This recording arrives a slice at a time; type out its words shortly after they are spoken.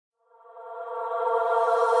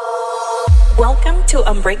Welcome to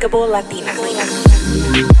Unbreakable Latina.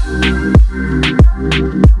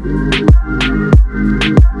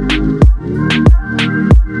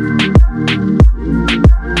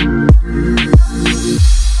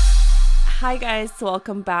 Hi guys,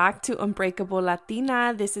 welcome back to Unbreakable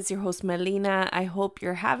Latina. This is your host Melina. I hope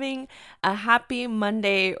you're having a happy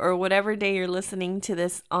Monday or whatever day you're listening to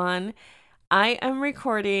this on. I am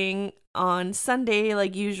recording on Sunday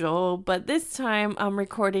like usual, but this time I'm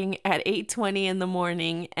recording at 8:20 in the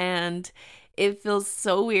morning and it feels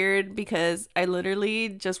so weird because I literally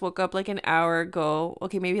just woke up like an hour ago.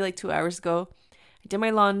 Okay, maybe like 2 hours ago. I did my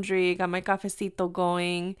laundry, got my cafecito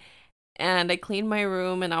going, and I cleaned my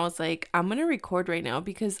room and I was like, I'm going to record right now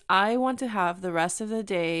because I want to have the rest of the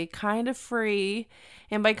day kind of free.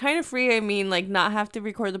 And by kind of free, I mean like not have to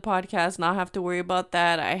record the podcast, not have to worry about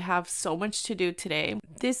that. I have so much to do today.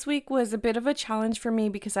 This week was a bit of a challenge for me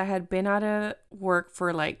because I had been out of work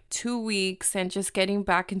for like 2 weeks and just getting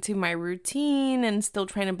back into my routine and still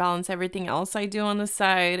trying to balance everything else I do on the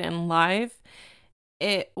side and live.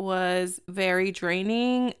 It was very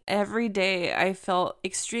draining. Every day I felt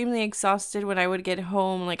extremely exhausted when I would get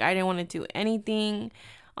home. Like I didn't want to do anything.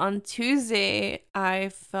 On Tuesday, I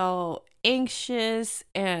felt anxious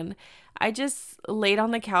and I just laid on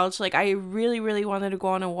the couch. Like I really, really wanted to go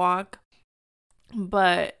on a walk,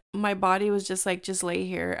 but my body was just like, just lay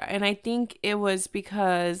here. And I think it was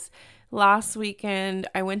because last weekend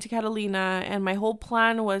I went to Catalina and my whole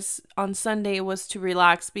plan was on Sunday was to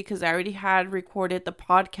relax because I already had recorded the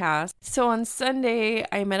podcast. So on Sunday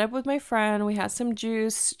I met up with my friend, we had some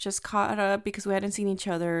juice, just caught up because we hadn't seen each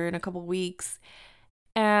other in a couple weeks.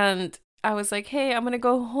 And I was like, hey, I'm gonna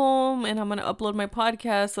go home and I'm gonna upload my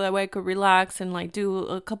podcast so that way I could relax and like do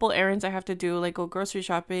a couple errands I have to do, like go grocery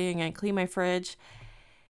shopping and clean my fridge.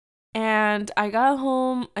 And I got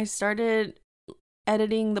home, I started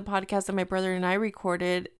editing the podcast that my brother and I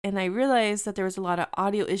recorded, and I realized that there was a lot of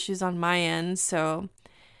audio issues on my end, so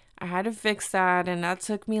I had to fix that, and that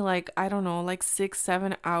took me like, I don't know, like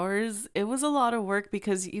 6-7 hours. It was a lot of work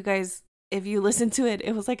because you guys, if you listen to it,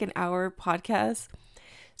 it was like an hour podcast,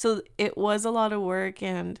 so it was a lot of work,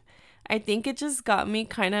 and I think it just got me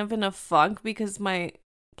kind of in a funk because my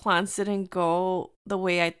plans didn't go the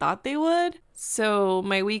way I thought they would. So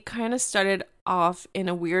my week kind of started off in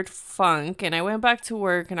a weird funk and I went back to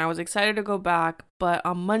work and I was excited to go back. But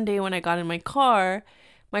on Monday when I got in my car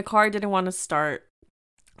didn't want to start.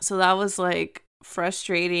 So that was like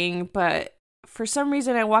frustrating. But for some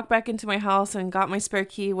reason I walked back into my house and got my spare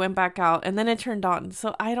key, went back out, and then it turned on.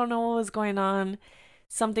 So I don't know what was going on.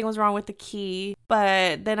 Something was wrong with the key.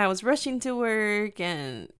 But then I was rushing to work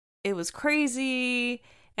and it was crazy.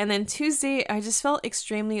 And then Tuesday, I just felt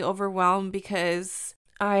extremely overwhelmed because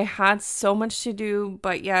I had so much to do,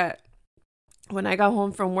 but yet when I got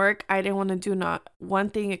home from work, I didn't want to do not one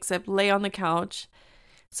thing except lay on the couch.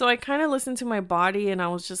 So I kind of listened to my body and I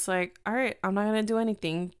was just like, all right, I'm not going to do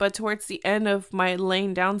anything. But towards the end of my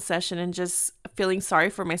laying down session and just feeling sorry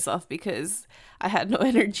for myself because I had no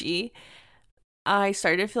energy, I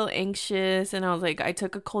started to feel anxious and I was like, I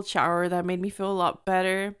took a cold shower that made me feel a lot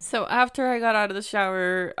better. So after I got out of the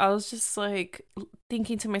shower, I was just like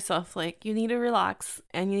thinking to myself, like, you need to relax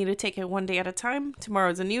and you need to take it one day at a time.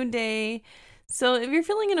 Tomorrow's a new day. So if you're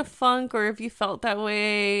feeling in a funk or if you felt that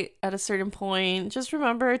way at a certain point, just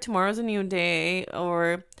remember tomorrow's a new day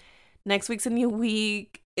or next week's a new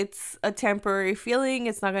week. It's a temporary feeling.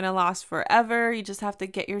 It's not going to last forever. You just have to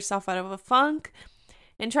get yourself out of a funk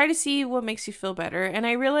and try to see what makes you feel better. And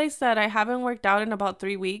I realized that I haven't worked out in about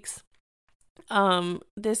 3 weeks.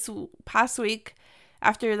 This past week,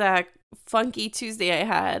 after that funky Tuesday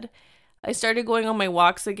I started going on my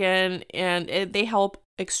walks again, and they help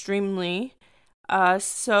extremely.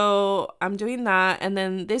 So I'm doing that. And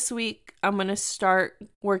then this week, I'm going to start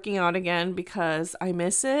working out again because I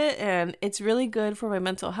miss it. And it's really good for my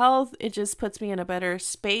mental health. It just puts me in a better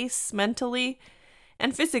space mentally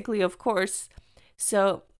and physically, of course.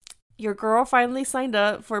 So your girl finally signed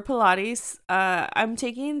up for Pilates. I'm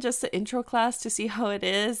taking just the intro class to see how it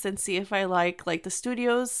is and see if I like the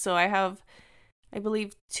studios. So I have, I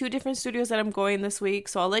believe, 2 different studios that I'm going this week.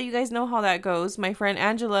 So I'll let you guys know how that goes. My friend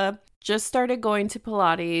Angela just started going to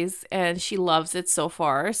Pilates and she loves it so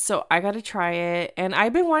far. So I got to try it. And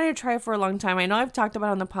I've been wanting to try it for a long time. I know I've talked about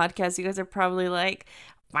it on the podcast. You guys are probably like,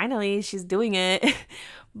 finally, she's doing it.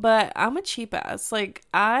 But I'm a cheap ass. Like,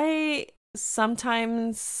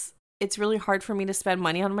 sometimes it's really hard for me to spend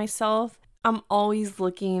money on myself. I'm always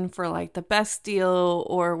looking for like the best deal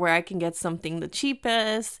or where I can get something the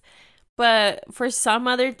cheapest. But for some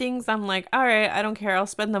other things, I'm like, all right, I don't care. I'll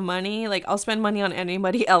spend the money. Like, I'll spend money on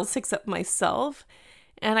anybody else except myself.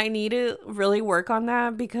 And I need to really work on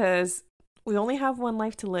that because we only have one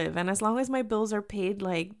life to live. And as long as my bills are paid,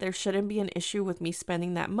 like there shouldn't be an issue with me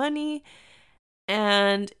spending that money.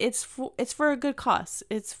 And it's for a good cause.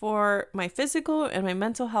 It's for my physical and my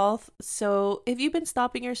mental health. So if you've been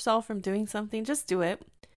stopping yourself from doing something, just do it.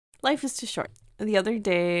 Life is too short. The other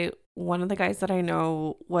day, one of the guys that I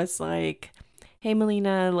know was like, "Hey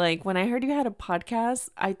Melina, like when I heard you had a podcast,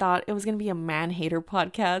 I thought it was gonna be a man hater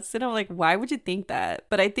podcast." And I'm like, why would you think that?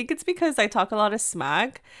 But I think it's because I talk a lot of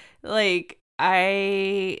smack. Like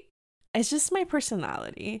it's just my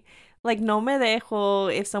personality. Like no me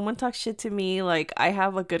dejo. If someone talks shit to me, like I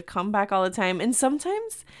have a good comeback all the time. And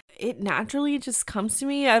sometimes it naturally just comes to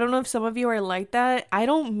me. I don't know if some of you are like that. I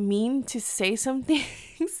don't mean to say some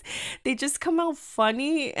things. They just come out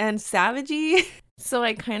funny and savagey. So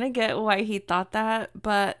I kind of get why he thought that.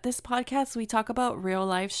 But this podcast, we talk about real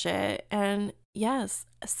life shit. And yes,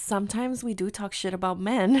 sometimes we do talk shit about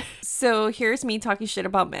men. So here's me talking shit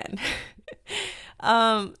about men.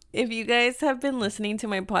 If you guys have been listening to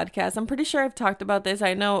my podcast, I'm pretty sure I've talked about this.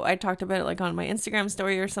 I know I talked about it like on my Instagram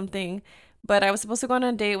story or something, but I was supposed to go on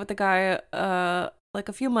a date with a guy like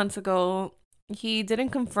a few months ago. He didn't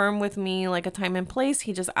confirm with me like a time and place.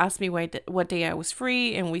 He just asked me what day I was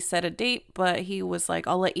free and we set a date, but he was like,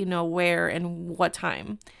 "I'll let you know where and what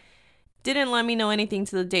time." Didn't let me know anything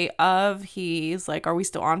to the day of. He's like, "Are we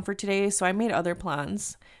still on for today?" So I made other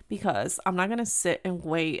plans because I'm not going to sit and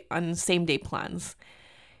wait on same day plans.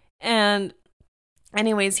 And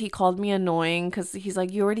anyways, he called me annoying because he's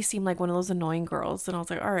like, "You already seem like one of those annoying girls." And I was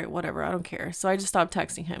like, "All right, whatever. I don't care." So I just stopped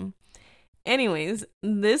texting him. Anyways,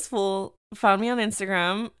 this fool found me on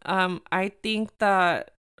Instagram. I think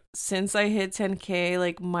that since I hit 10K,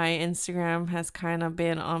 like my Instagram has kind of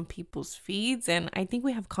been on people's feeds and I think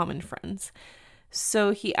we have common friends.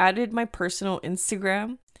 So he added my personal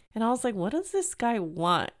Instagram and I was like, what does this guy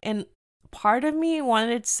want? And part of me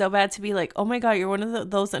wanted so bad to be like, "Oh my God, you're one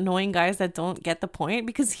of those annoying guys that don't get the point,"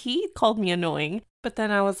 because he called me annoying. But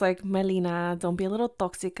then I was like, "Melina, don't be a little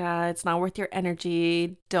toxica. It's not worth your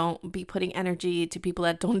energy. Don't be putting energy to people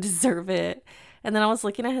that don't deserve it." And then I was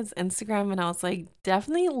looking at his Instagram and I was like,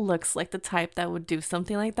 definitely looks like the type that would do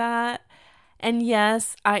something like that. And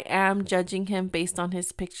yes, I am judging him based on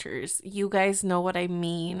his pictures. You guys know what I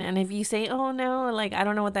mean. And if you say, "Oh no, like I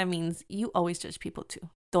don't know what that means," you always judge people too.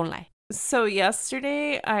 Don't lie. So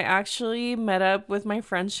yesterday, I actually met up with my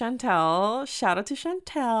friend Chantel. Shout out to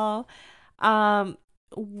Chantel. Um,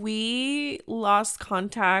 we lost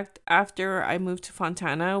contact after I moved to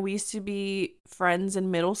Fontana. We used to be friends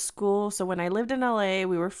in middle school. So when I lived in LA,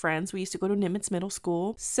 we were friends. We used to go to Nimitz Middle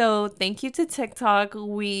School. So thank you to TikTok,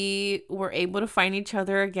 we were able to find each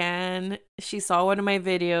other again. She saw one of my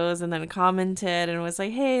videos and then commented and was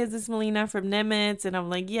like, "Hey, is this Melina from Nimitz?" And I'm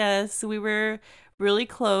like, "Yes." We were really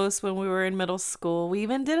close when we were in middle school. We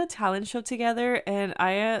even did a talent show together and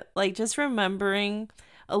I like just remembering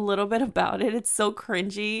a little bit about it. It's so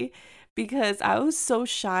cringy because I was so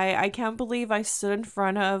shy. I can't believe I stood in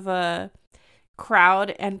front of a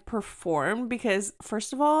crowd and performed because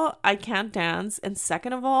first of all, I can't dance, and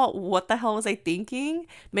second of all, what the hell was I thinking?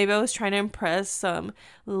 Maybe I was trying to impress some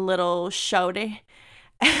little shawty.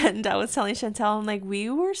 And I was telling Chantel, I'm like, we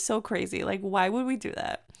were so crazy. Like, why would we do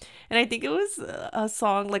that? And I think it was a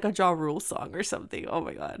song, like a Ja Rule song or something. Oh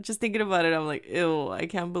my God. Just thinking about it, I'm like, ew, I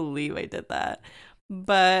can't believe I did that.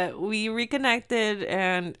 But we reconnected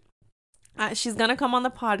and she's going to come on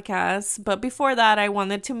the podcast. But before that, I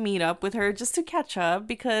wanted to meet up with her just to catch up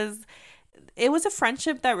because it was a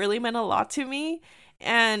friendship that really meant a lot to me.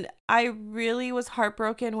 And I really was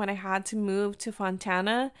heartbroken when I had to move to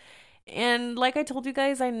Fontana. And like I told you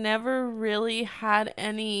guys, I never really had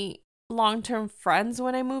any long-term friends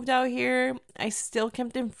when I moved out here. I still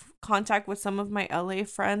kept in contact with some of my LA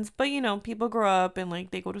friends, but you know, people grow up and like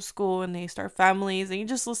they go to school and they start families and you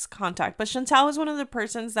just lose contact. But Chantal was one of the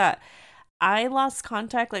persons that I lost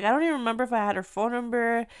contact. Like I don't even remember if I had her phone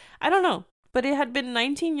number. I don't know. But it had been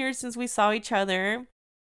 19 years since we saw each other.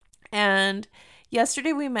 And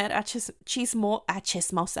yesterday we met at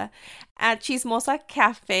Chismosa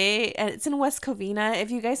Cafe, and it's in West Covina.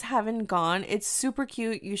 If you guys haven't gone, it's super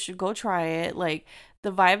cute. You should go try it. Like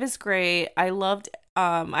the vibe is great. I loved.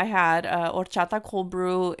 I had horchata cold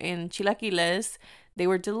brew and chilaquiles. They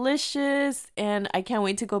were delicious, and I can't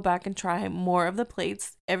wait to go back and try more of the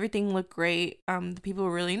plates. Everything looked great. The people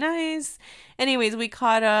were really nice. Anyways, we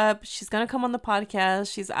caught up. She's gonna come on the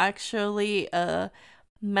podcast. She's actually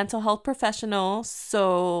mental health professional.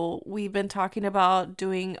 So we've been talking about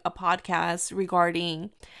doing a podcast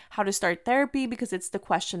regarding how to start therapy because it's the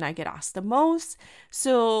question I get asked the most.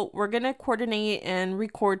 So we're going to coordinate and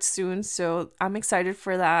record soon. So I'm excited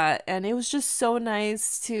for that. And it was just so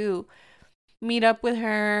nice to meet up with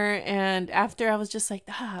her. And after, I was just like,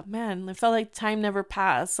 man, it felt like time never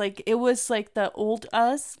passed. Like it was like the old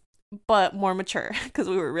us, but more mature, because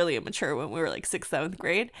we were really immature when we were like 6th, 7th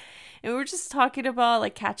grade. And we were just talking about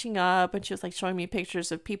like catching up, and she was like showing me pictures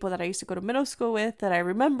of people that I used to go to middle school with that I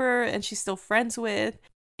remember and she's still friends with.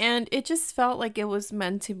 And it just felt like it was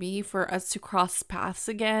meant to be for us to cross paths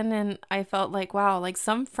again. And I felt like, wow, like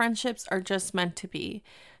some friendships are just meant to be.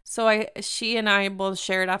 So she and I both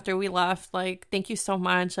shared after we left, like, thank you so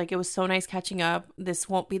much. Like, it was so nice catching up. This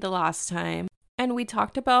won't be the last time. And we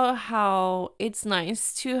talked about how it's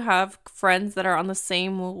nice to have friends that are on the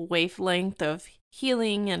same wavelength of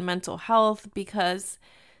healing and mental health, because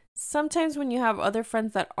sometimes when you have other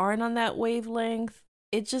friends that aren't on that wavelength,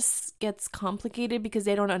 it just gets complicated because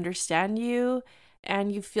they don't understand you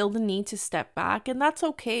and you feel the need to step back, and that's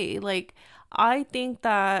okay. Like, I think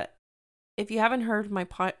that if you haven't heard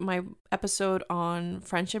my episode on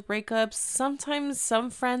friendship breakups, sometimes some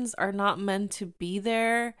friends are not meant to be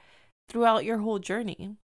there throughout your whole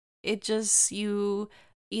journey. It just, you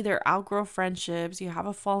either outgrow friendships, you have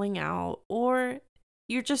a falling out, or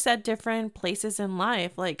you're just at different places in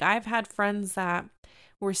life. Like, I've had friends that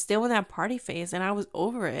were still in that party phase and I was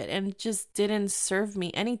over it and it just didn't serve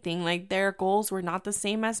me anything. Like, their goals were not the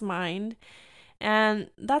same as mine, and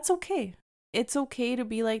that's okay. It's okay to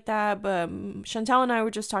be like that. But Chantal and I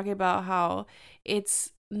were just talking about how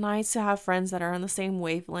it's nice to have friends that are on the same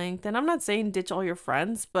wavelength. And I'm not saying ditch all your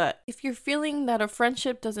friends, but if you're feeling that a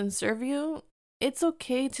friendship doesn't serve you, it's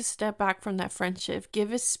okay to step back from that friendship.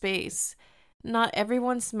 Give it space. Not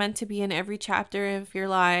everyone's meant to be in every chapter of your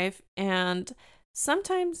life. And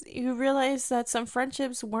sometimes you realize that some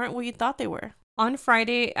friendships weren't what you thought they were. On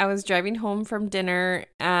Friday, I was driving home from dinner,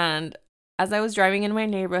 and as I was driving in my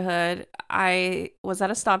neighborhood, I was at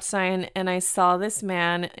a stop sign and I saw this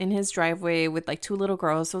man in his driveway with like 2 little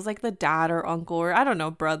girls. So it was like the dad or uncle or I don't know,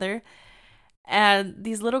 brother. And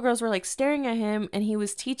these little girls were like staring at him, and he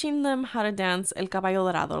was teaching them how to dance El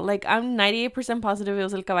Caballo Dorado. Like, I'm 98% positive it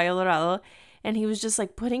was El Caballo Dorado. And he was just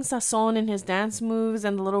like putting sazon in his dance moves,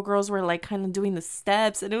 and the little girls were like kind of doing the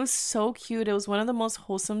steps. And it was so cute. It was one of the most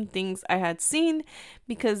wholesome things I had seen,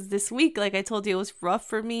 because this week, like I told you, it was rough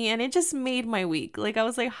for me, and it just made my week. Like, I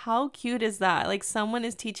was like, how cute is that? Like, someone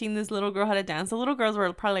is teaching this little girl how to dance. The little girls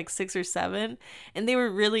were probably like 6 or 7, and they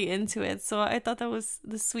were really into it. So I thought that was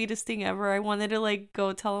the sweetest thing ever. I wanted to like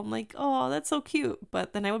go tell them like, oh, that's so cute.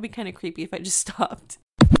 But then I would be kind of creepy if I just stopped.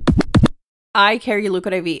 I carry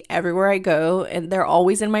Liquid IV everywhere I go, and they're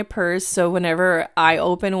always in my purse. So whenever I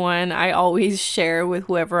open one, I always share with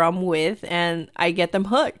whoever I'm with, and I get them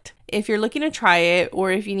hooked. If you're looking to try it,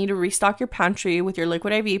 or if you need to restock your pantry with your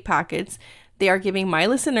Liquid IV packets, they are giving my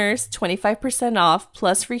listeners 25% off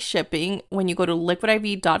plus free shipping when you go to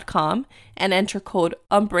liquidiv.com and enter code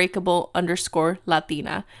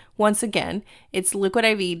unbreakable_Latina. Once again, it's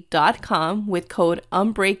liquidiv.com with code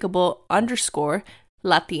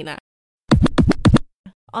unbreakable_Latina.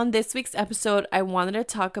 On this week's episode, I wanted to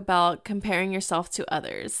talk about comparing yourself to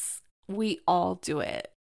others. We all do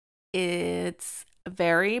it. It's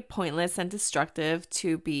very pointless and destructive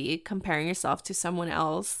to be comparing yourself to someone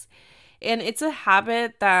else. And it's a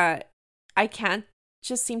habit that I can't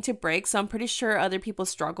just seem to break. So I'm pretty sure other people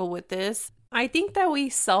struggle with this. I think that we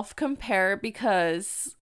self-compare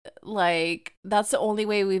because, like, that's the only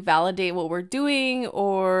way we validate what we're doing,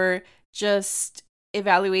 or just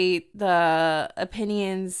evaluate the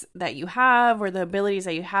opinions that you have or the abilities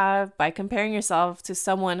that you have by comparing yourself to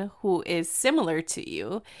someone who is similar to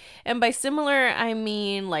you. And by similar, I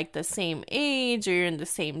mean like the same age, or you're in the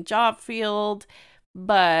same job field,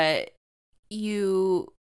 but you're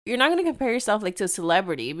not going to compare yourself like to a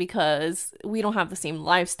celebrity because we don't have the same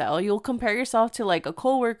lifestyle. You'll compare yourself to like a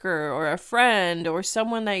coworker or a friend or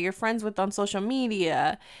someone that you're friends with on social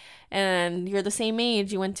media, and you're the same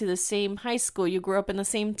age, you went to the same high school, you grew up in the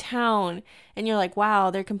same town, and you're like, wow,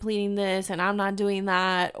 they're completing this and I'm not doing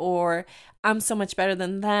that, or I'm so much better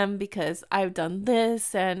than them because I've done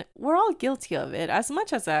this. And we're all guilty of it. As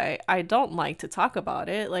much as I don't like to talk about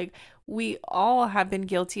it, like, we all have been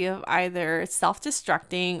guilty of either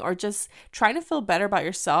self-destructing or just trying to feel better about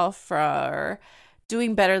yourself for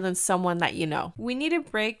doing better than someone that you know. We need to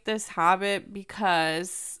break this habit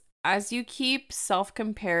because as you keep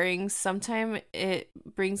self-comparing, sometimes it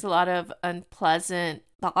brings a lot of unpleasant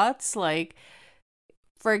thoughts. Like,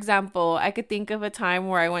 For example, I could think of a time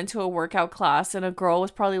where I went to a workout class and a girl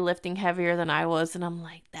was probably lifting heavier than I was, and I'm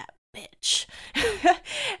like, that bitch.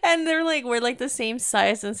 And they're like, we're like the same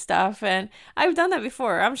size and stuff. And I've done that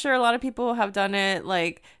before. I'm sure a lot of people have done it.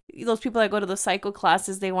 Like those people that go to the cycle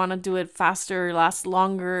classes, they want to do it faster, last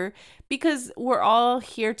longer, because we're all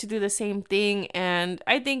here to do the same thing. And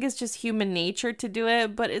I think it's just human nature to do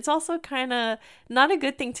it, but it's also kind of not a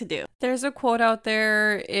good thing to do. There's a quote out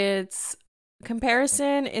there. It's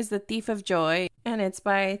comparison is the thief of joy, and it's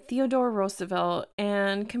by Theodore Roosevelt.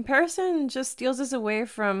 And comparison just steals us away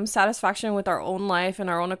from satisfaction with our own life and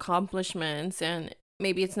our own accomplishments, and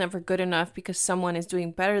maybe it's never good enough because someone is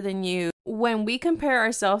doing better than you. When we compare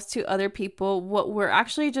ourselves to other people, what we're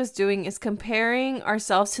actually just doing is comparing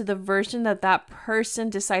ourselves to the version that that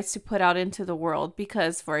person decides to put out into the world.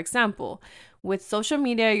 Because, for example, with social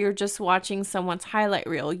media, you're just watching someone's highlight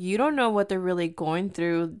reel. You don't know what they're really going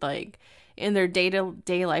through, like in their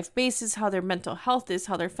day-to-day life basis, how their mental health is,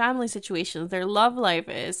 how their family situations, their love life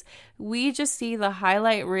is. We just see the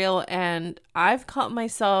highlight reel, and I've caught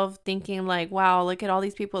myself thinking like, wow, look at all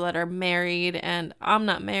these people that are married and I'm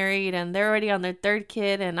not married, and they're already on their third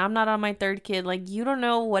kid and I'm not on my third kid. Like, you don't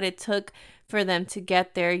know what it took for them to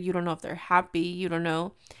get there. You don't know if they're happy. You don't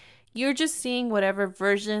know. You're just seeing whatever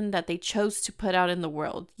version that they chose to put out in the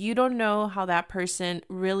world. You don't know how that person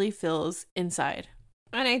really feels inside.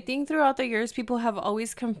 And I think throughout the years, people have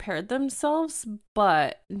always compared themselves,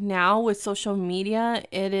 but now with social media,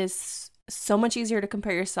 it is so much easier to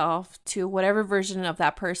compare yourself to whatever version of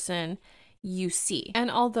that person you see.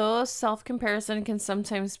 And although self-comparison can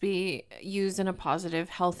sometimes be used in a positive,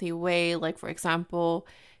 healthy way, like for example,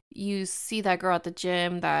 you see that girl at the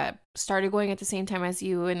gym that started going at the same time as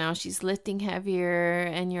you, and now she's lifting heavier,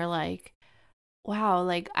 and you're like, wow,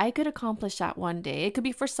 like I could accomplish that one day. It could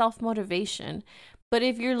be for self-motivation. But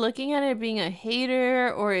if you're looking at it being a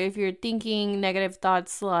hater, or if you're thinking negative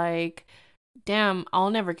thoughts like, damn, I'll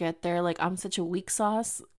never get there, like I'm such a weak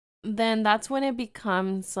sauce, then that's when it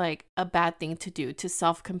becomes like a bad thing to do, to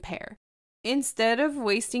self-compare. Instead of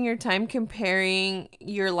wasting your time comparing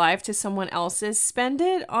your life to someone else's, spend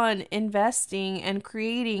it on investing and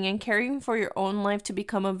creating and caring for your own life to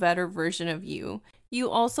become a better version of you. You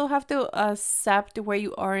also have to accept where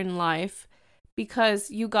you are in life, because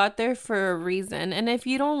you got there for a reason. And if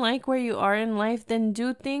you don't like where you are in life, then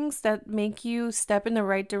do things that make you step in the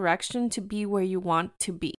right direction to be where you want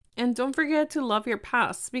to be. And don't forget to love your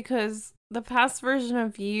past, because the past version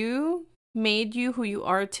of you made you who you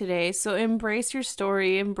are today. So embrace your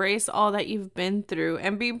story, embrace all that you've been through,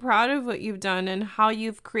 and be proud of what you've done and how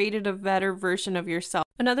you've created a better version of yourself.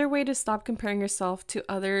 Another way to stop comparing yourself to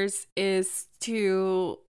others is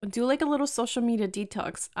to do like a little social media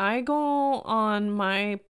detox. I go on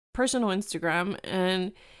my personal Instagram,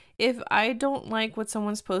 and if I don't like what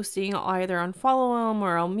someone's posting, I'll either unfollow them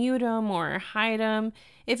or I'll mute them or hide them.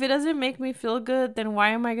 If it doesn't make me feel good, then why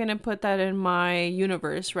am I going to put that in my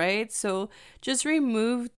universe, right? So just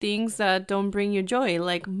remove things that don't bring you joy.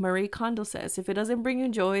 Like Marie Kondo says, if it doesn't bring you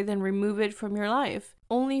joy, then remove it from your life.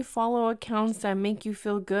 Only follow accounts that make you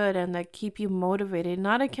feel good and that keep you motivated,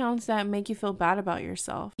 not accounts that make you feel bad about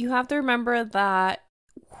yourself. You have to remember that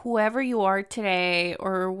whoever you are today,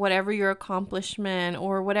 or whatever your accomplishment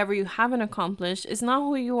or whatever you haven't accomplished, is not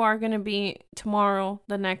who you are going to be tomorrow,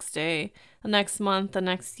 the next day, the next month, the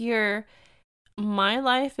next year. My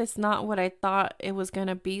life is not what I thought it was going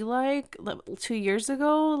to be like 2 years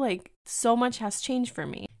ago. Like, so much has changed for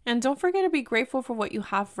me. And don't forget to be grateful for what you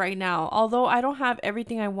have right now. Although I don't have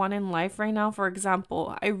everything I want in life right now, for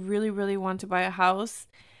example, I really, really want to buy a house,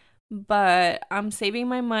 but I'm saving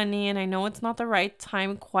my money, and I know it's not the right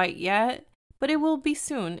time quite yet, but it will be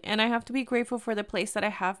soon. And I have to be grateful for the place that I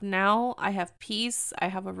have now. I have peace, I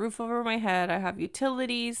have a roof over my head, I have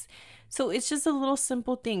utilities. So it's just the little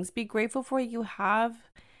simple things. Be grateful for what you have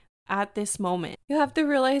at this moment. You have to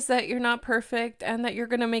realize that you're not perfect and that you're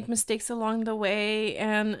going to make mistakes along the way,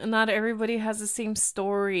 and not everybody has the same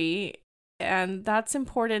story. And that's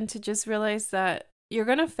important to just realize that you're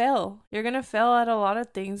going to fail. You're going to fail at a lot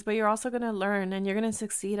of things, but you're also going to learn, and you're going to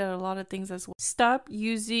succeed at a lot of things as well. Stop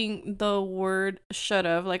using the word should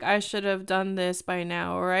have, like I should have done this by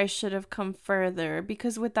now, or I should have come further,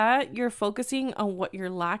 because with that, you're focusing on what you're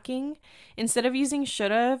lacking. Instead of using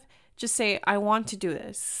should have, just say, I want to do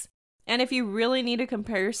this. And if you really need to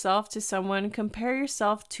compare yourself to someone, compare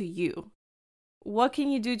yourself to you. What can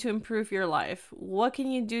you do to improve your life? What can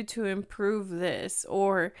you do to improve this?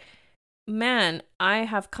 Or, man, I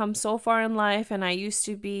have come so far in life and I used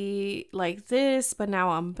to be like this, but now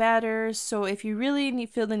I'm better. So if you really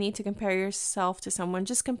feel the need to compare yourself to someone,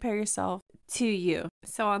 just compare yourself to you.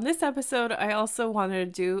 So on this episode, I also wanted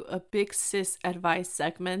to do a big sis advice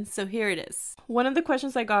segment. So here it is. One of the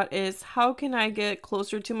questions I got is, how can I get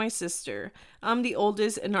closer to my sister? I'm the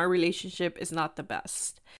oldest and our relationship is not the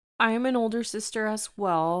best. I am an older sister as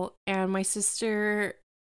well, and my sister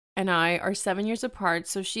and I are 7 years apart.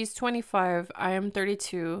 So she's 25, I am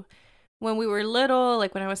 32. When we were little,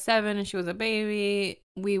 like when I was 7 and she was a baby,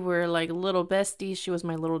 we were like little besties. She was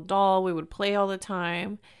my little doll. We would play all the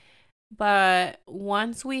time. But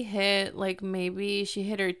once we hit, like maybe she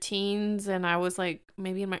hit her teens and I was like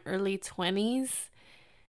maybe in my early 20s,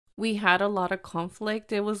 we had a lot of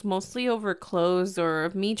conflict. It was mostly over clothes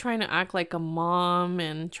or me trying to act like a mom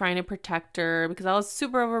and trying to protect her because I was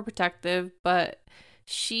super overprotective. But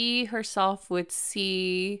she herself would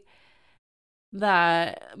see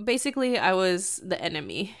that basically I was the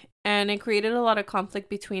enemy, and it created a lot of conflict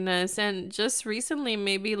between us. And just recently,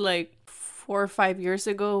 maybe like 4 or 5 years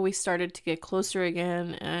ago, we started to get closer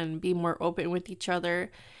again and be more open with each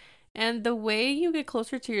other. And the way you get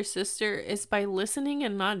closer to your sister is by listening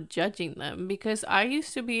and not judging them, because I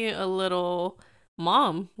used to be a little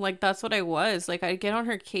mom. Like that's what I was. Like I'd get on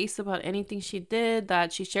her case about anything she did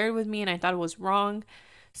that she shared with me and I thought it was wrong.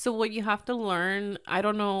 So what you have to learn, I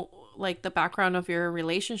don't know like the background of your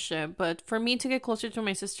relationship, but for me to get closer to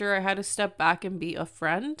my sister, I had to step back and be a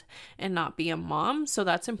friend and not be a mom. So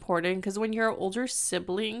that's important because when you're an older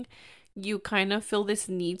sibling, you kind of feel this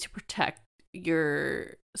need to protect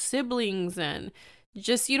your siblings, and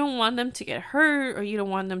just you don't want them to get hurt, or you don't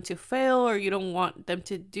want them to fail, or you don't want them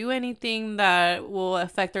to do anything that will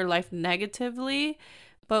affect their life negatively.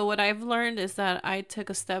 But what I've learned is that I took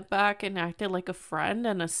a step back and acted like a friend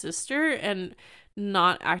and a sister and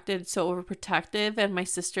not acted so overprotective, and my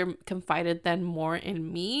sister confided then more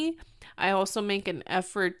in me. I also make an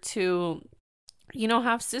effort to,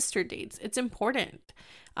 have sister dates. It's important.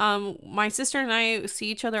 My sister and I see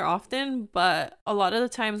each other often, but a lot of the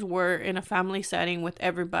times we're in a family setting with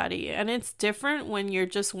everybody, and it's different when you're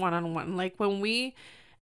just one-on-one. Like when we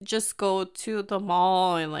just go to the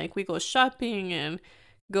mall and like we go shopping and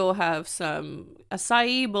go have some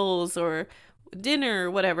acai bowls or dinner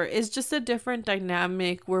or whatever, it's just a different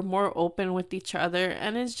dynamic. We're more open with each other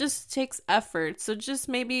and it just takes effort. So just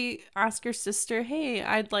maybe ask your sister, hey,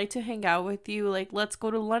 I'd like to hang out with you, like let's go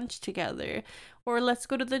to lunch together, or let's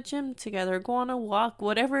go to the gym together, go on a walk,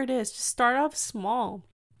 whatever it is. Just start off small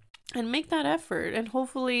and make that effort, and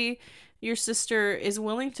hopefully your sister is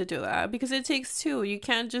willing to do that, because it takes two. You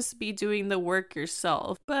can't just be doing the work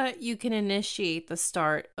yourself, but you can initiate the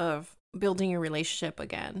start of building a relationship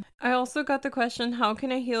again. I also got the question, how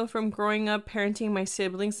can I heal from growing up parenting my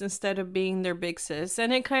siblings instead of being their big sis?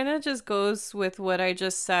 And it kind of just goes with what I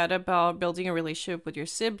just said about building a relationship with your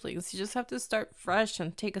siblings. You just have to start fresh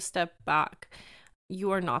and take a step back.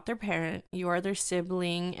 You are not their parent, you are their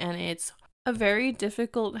sibling, and it's a very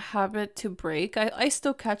difficult habit to break. I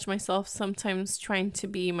still catch myself sometimes trying to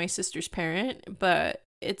be my sister's parent, but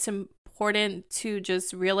it's important to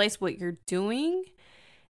just realize what you're doing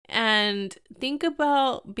and think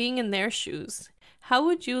about being in their shoes. How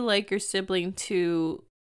would you like your sibling to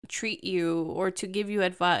treat you, or to give you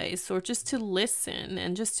advice, or just to listen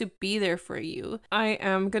and just to be there for you? I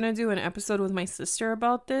am gonna do an episode with my sister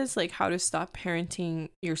about this, like how to stop parenting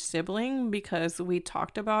your sibling, because we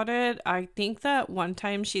talked about it. I think that one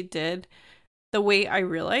time she did, the way I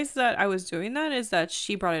realized that I was doing that is that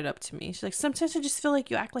she brought it up to me. She's like, sometimes I just feel like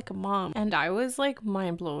you act like a mom. And I was like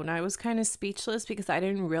mind blown. I was kind of speechless because I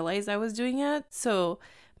didn't realize I was doing it. So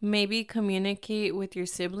maybe communicate with your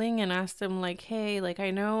sibling and ask them like, hey, like I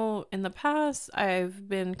know in the past I've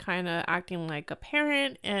been kind of acting like a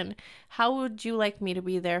parent, and how would you like me to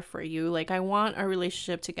be there for you? Like I want our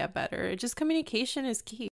relationship to get better. Just communication is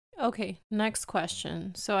key. Okay, next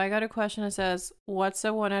question. So I got a question that says, what's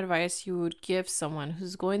the one advice you would give someone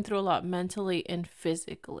who's going through a lot mentally and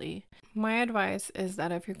physically? My advice is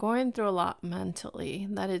that if you're going through a lot mentally,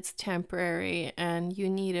 that it's temporary and you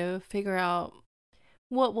need to figure out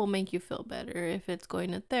what will make you feel better, if it's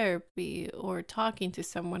going to therapy or talking to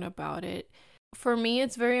someone about it. For me,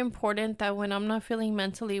 it's very important that when I'm not feeling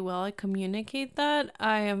mentally well, I communicate that.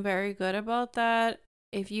 I am very good about that.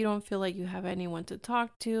 If you don't feel like you have anyone to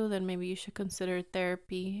talk to, then maybe you should consider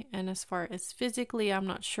therapy. And as far as physically, I'm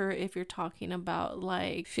not sure if you're talking about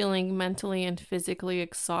like feeling mentally and physically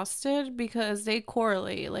exhausted, because they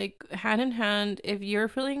correlate like hand in hand. If you're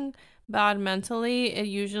feeling bad mentally, it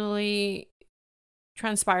usually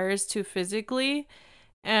transpires to physically.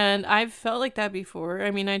 And I've felt like that before.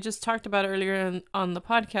 I mean, I just talked about earlier on the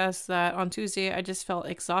podcast that on Tuesday I just felt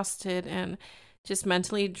exhausted, and just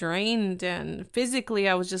mentally drained, and physically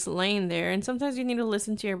I was just laying there. And sometimes you need to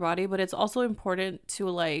listen to your body, but it's also important to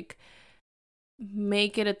like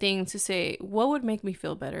make it a thing to say, what would make me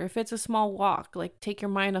feel better? If it's a small walk, like take your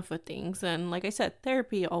mind off of things. And like I said,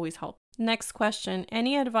 therapy always helps. Next question.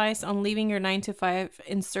 Any advice on leaving your 9 to 5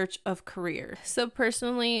 in search of career? So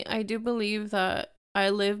personally, I do believe that I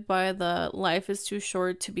live by the life is too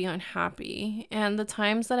short to be unhappy. And the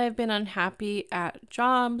times that I've been unhappy at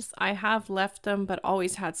jobs, I have left them, but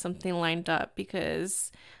always had something lined up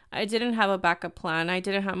because I didn't have a backup plan. I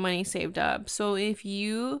didn't have money saved up. So if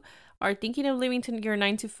you are thinking of leaving to your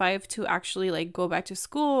 9 to 5 to actually like go back to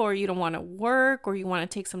school, or you don't want to work, or you want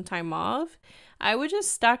to take some time off, I would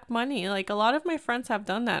just stack money. Like a lot of my friends have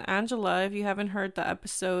done that. Angela, if you haven't heard the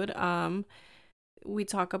episode, we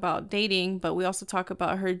talk about dating, but we also talk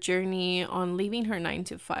about her journey on leaving her 9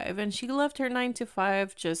 to 5. And she left her 9 to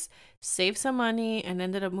 5, just saved some money, and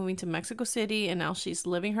ended up moving to Mexico City. And now she's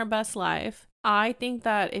living her best life. I think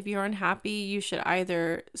that if you're unhappy, you should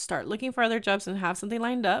either start looking for other jobs and have something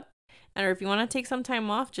lined up. Or if you want to take some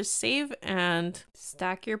time off, just save and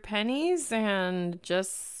stack your pennies and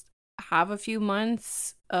just have a few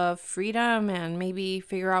months of freedom and maybe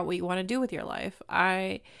figure out what you want to do with your life.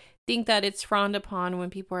 I think that it's frowned upon when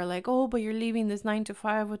people are like, oh, but you're leaving this 9 to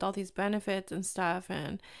 5 with all these benefits and stuff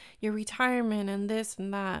and your retirement and this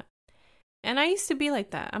and that. And I used to be like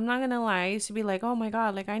that. I'm not going to lie. I used to be like, oh my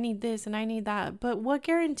God, like I need this and I need that. But what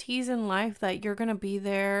guarantees in life that you're going to be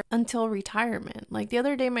there until retirement? Like the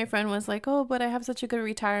other day, my friend was like, oh, but I have such a good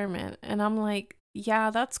retirement. And I'm like, yeah,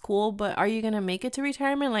 that's cool. But are you going to make it to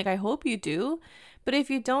retirement? Like, I hope you do. But if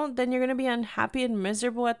you don't, then you're going to be unhappy and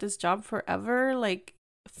miserable at this job forever. Like,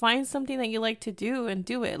 find something that you like to do and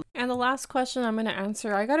do it. And the last question I'm going to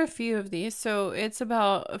answer, I got a few of these. So it's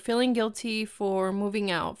about feeling guilty for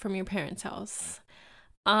moving out from your parents' house.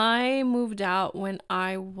 I moved out when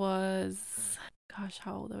I was, gosh,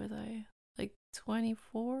 how old was I? Like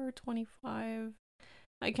 24, 25?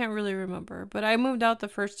 I can't really remember. But I moved out the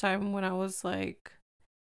first time when I was like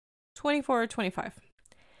 24 or 25.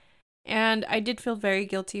 And I did feel very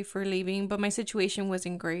guilty for leaving, but my situation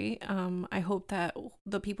wasn't great. I hope that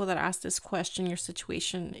the people that asked this question, your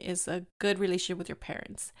situation is a good relationship with your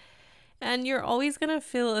parents. And you're always going to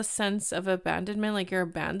feel a sense of abandonment, like you're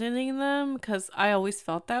abandoning them, because I always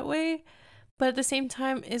felt that way. But at the same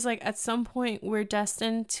time, it's like at some point we're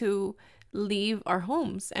destined to leave our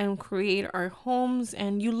homes and create our homes,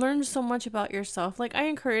 and you learn so much about yourself. Like I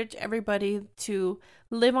encourage everybody to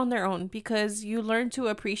live on their own because you learn to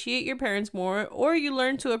appreciate your parents more, or you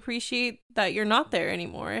learn to appreciate that you're not there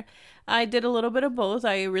anymore. I did a little bit of both.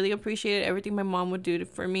 I really appreciated everything my mom would do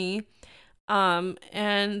for me. And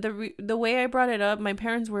the way I brought it up, my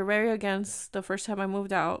parents were very against the first time I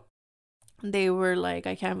moved out. They were like,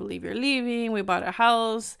 I can't believe you're leaving. We bought a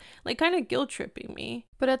house, like kind of guilt tripping me.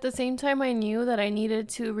 But at the same time, I knew that I needed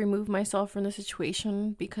to remove myself from the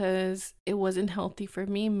situation because it wasn't healthy for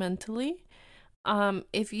me mentally.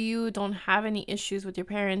 If you don't have any issues with your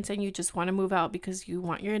parents and you just want to move out because you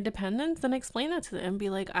want your independence, then explain that to them. Be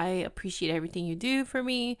like, I appreciate everything you do for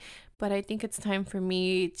me, but I think it's time for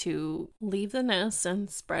me to leave the nest and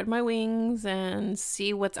spread my wings and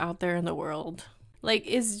see what's out there in the world. Like,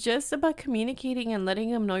 it's just about communicating and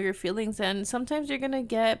letting them know your feelings. And sometimes you're going to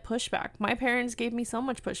get pushback. My parents gave me so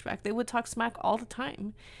much pushback. They would talk smack all the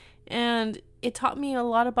time. And it taught me a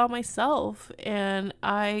lot about myself. And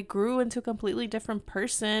I grew into a completely different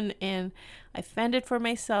person. And I fended for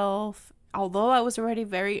myself. Although I was already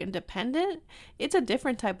very independent, it's a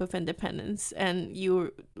different type of independence. And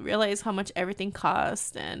you realize how much everything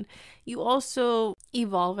costs. And you also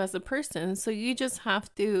evolve as a person. So you just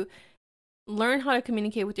have to learn how to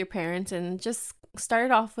communicate with your parents and just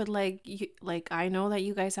start off with like I know that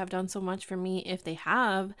you guys have done so much for me, if they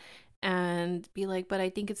have, and be like, but I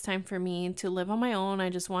think it's time for me to live on my own. I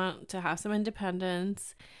just want to have some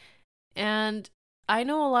independence. And I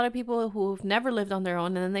know a lot of people who've never lived on their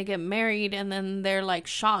own, and then they get married and then they're like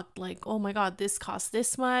shocked, like, oh my God, this costs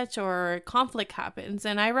this much, or conflict happens.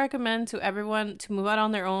 And I recommend to everyone to move out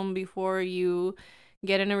on their own before you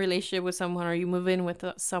get in a relationship with someone or you move in with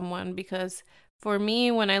someone, because for me,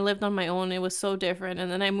 when I lived on my own, it was so different.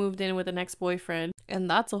 And then I moved in with an ex-boyfriend, and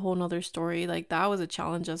that's a whole nother story. Like, that was a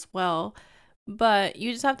challenge as well. But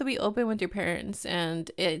you just have to be open with your parents, and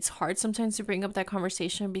it's hard sometimes to bring up that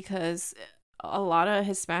conversation because a lot of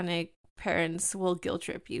Hispanic parents will guilt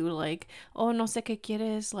trip you, like, oh, no sé qué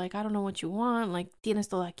quieres, like, I don't know what you want, like, tienes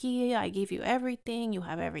todo aquí, I gave you everything, you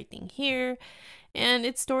have everything here. And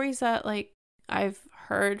it's stories that, like, I've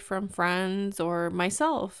heard from friends or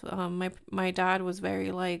myself. My dad was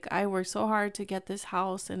very like, I worked so hard to get this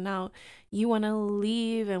house, and now you want to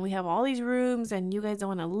leave, and we have all these rooms, and you guys don't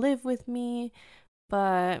want to live with me.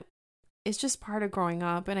 But it's just part of growing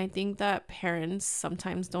up, and I think that parents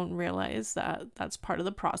sometimes don't realize that that's part of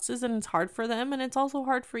the process, and it's hard for them, and it's also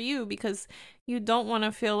hard for you because you don't want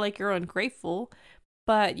to feel like you're ungrateful,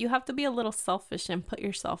 but you have to be a little selfish and put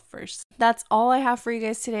yourself first. That's all I have for you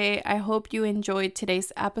guys today. I hope you enjoyed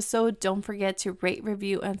today's episode. Don't forget to rate,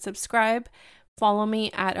 review, and subscribe. Follow me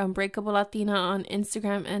at Unbreakable Latina on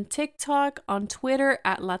Instagram and TikTok, on Twitter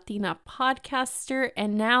at Latina Podcaster,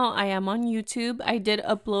 and now I am on YouTube. I did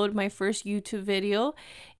upload my first YouTube video.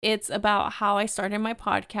 It's about how I started my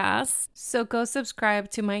podcast. So go subscribe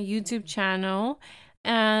to my YouTube channel.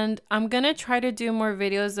 And I'm going to try to do more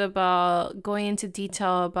videos about going into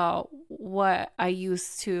detail about what I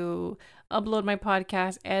use to upload my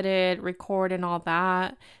podcast, edit, record, and all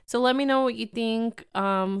that. So let me know what you think.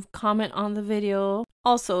 Comment on the video.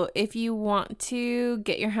 Also, if you want to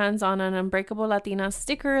get your hands on an Unbreakable Latina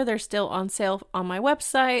sticker, they're still on sale on my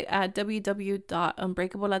website at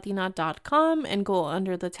www.unbreakablelatina.com and go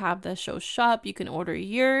under the tab that shows shop. You can order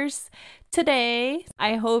yours today.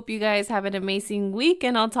 I hope you guys have an amazing week,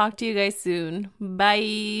 and I'll talk to you guys soon.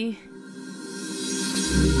 Bye.